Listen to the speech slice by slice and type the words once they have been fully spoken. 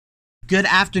Good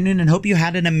afternoon and hope you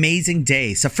had an amazing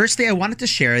day. So firstly, I wanted to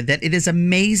share that it is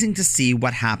amazing to see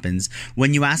what happens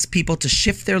when you ask people to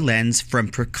shift their lens from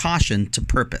precaution to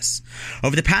purpose.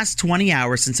 Over the past 20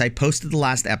 hours since I posted the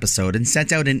last episode and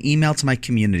sent out an email to my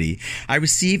community, I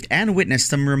received and witnessed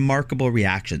some remarkable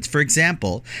reactions. For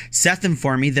example, Seth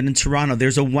informed me that in Toronto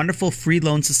there's a wonderful free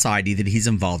loan society that he's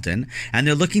involved in, and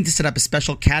they're looking to set up a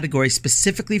special category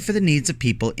specifically for the needs of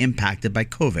people impacted by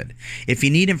COVID. If you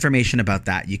need information about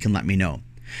that, you can let me know.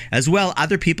 As well,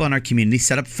 other people in our community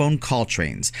set up phone call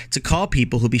trains to call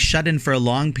people who'll be shut in for a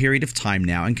long period of time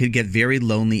now and could get very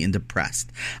lonely and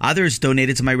depressed. Others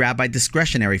donated to my Rabbi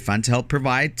Discretionary Fund to help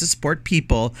provide to support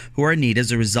people who are in need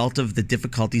as a result of the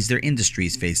difficulties their industry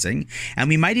is facing. And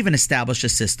we might even establish a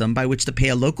system by which to pay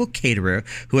a local caterer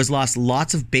who has lost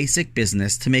lots of basic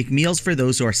business to make meals for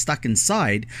those who are stuck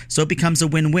inside, so it becomes a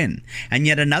win-win. And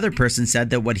yet another person said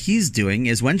that what he's doing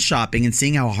is when shopping and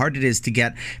seeing how hard it is to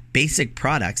get basic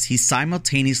products, he's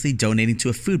simultaneously donating to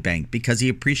a food bank because he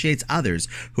appreciates others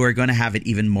who are going to have it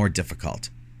even more difficult.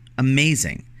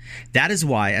 Amazing. That is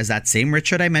why, as that same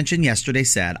Richard I mentioned yesterday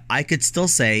said, I could still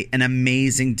say an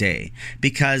amazing day,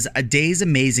 because a day's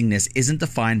amazingness isn't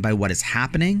defined by what is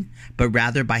happening, but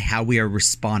rather by how we are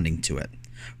responding to it.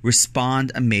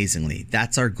 Respond amazingly.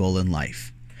 That's our goal in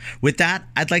life. With that,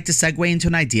 I'd like to segue into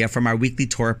an idea from our weekly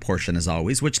Torah portion as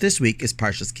always, which this week is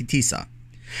Parshas Ki Tisa.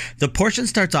 The portion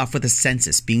starts off with a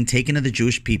census being taken of the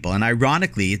Jewish people, and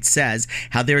ironically it says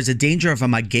how there is a danger of a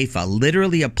magefa,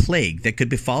 literally a plague, that could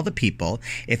befall the people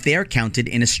if they are counted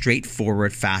in a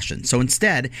straightforward fashion. So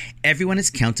instead, everyone is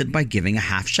counted by giving a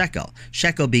half shekel,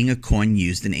 shekel being a coin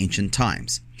used in ancient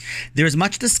times. There is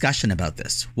much discussion about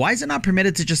this. Why is it not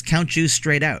permitted to just count Jews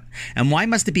straight out? And why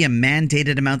must it be a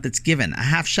mandated amount that's given, a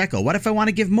half shekel? What if I want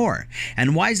to give more?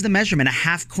 And why is the measurement a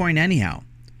half coin anyhow?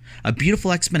 A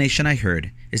beautiful explanation I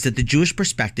heard is that the Jewish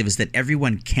perspective is that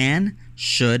everyone can,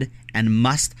 should, and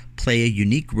must play a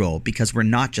unique role because we're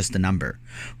not just a number.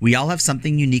 We all have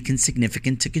something unique and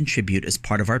significant to contribute as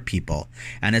part of our people,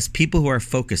 and as people who are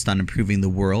focused on improving the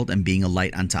world and being a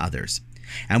light unto others.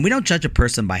 And we don't judge a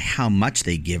person by how much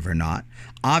they give or not.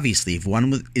 Obviously, if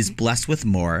one is blessed with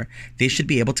more, they should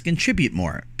be able to contribute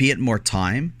more, be it more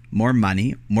time, more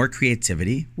money, more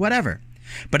creativity, whatever.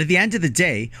 But at the end of the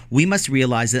day, we must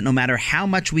realize that no matter how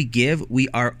much we give, we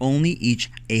are only each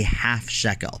a half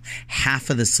shekel, half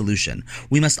of the solution.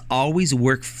 We must always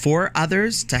work for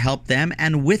others to help them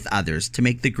and with others to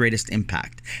make the greatest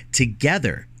impact.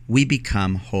 Together, we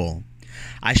become whole.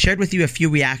 I shared with you a few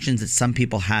reactions that some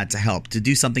people had to help to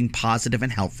do something positive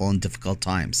and helpful in difficult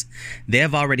times. They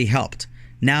have already helped.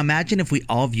 Now imagine if we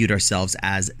all viewed ourselves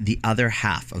as the other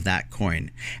half of that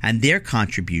coin, and their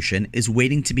contribution is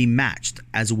waiting to be matched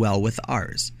as well with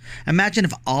ours. Imagine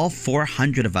if all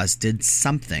 400 of us did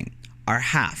something, our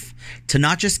half, to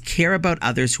not just care about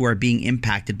others who are being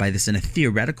impacted by this in a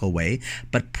theoretical way,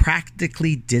 but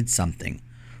practically did something.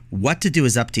 What to do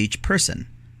is up to each person,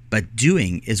 but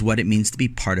doing is what it means to be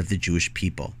part of the Jewish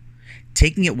people.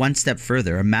 Taking it one step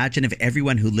further, imagine if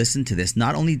everyone who listened to this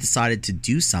not only decided to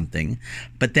do something,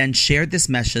 but then shared this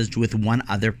message with one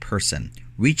other person,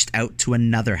 reached out to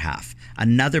another half,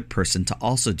 another person to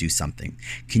also do something.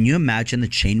 Can you imagine the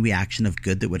chain reaction of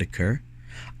good that would occur?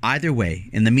 Either way,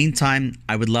 in the meantime,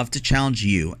 I would love to challenge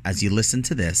you as you listen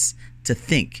to this to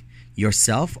think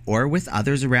yourself or with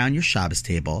others around your Shabbos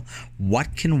table,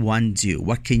 what can one do?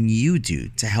 What can you do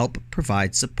to help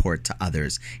provide support to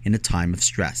others in a time of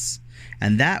stress?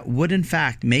 And that would in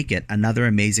fact make it another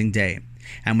amazing day.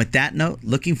 And with that note,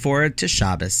 looking forward to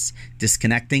Shabbos,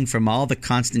 disconnecting from all the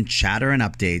constant chatter and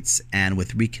updates, and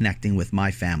with reconnecting with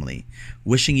my family.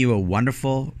 Wishing you a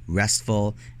wonderful,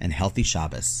 restful, and healthy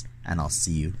Shabbos, and I'll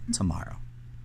see you tomorrow.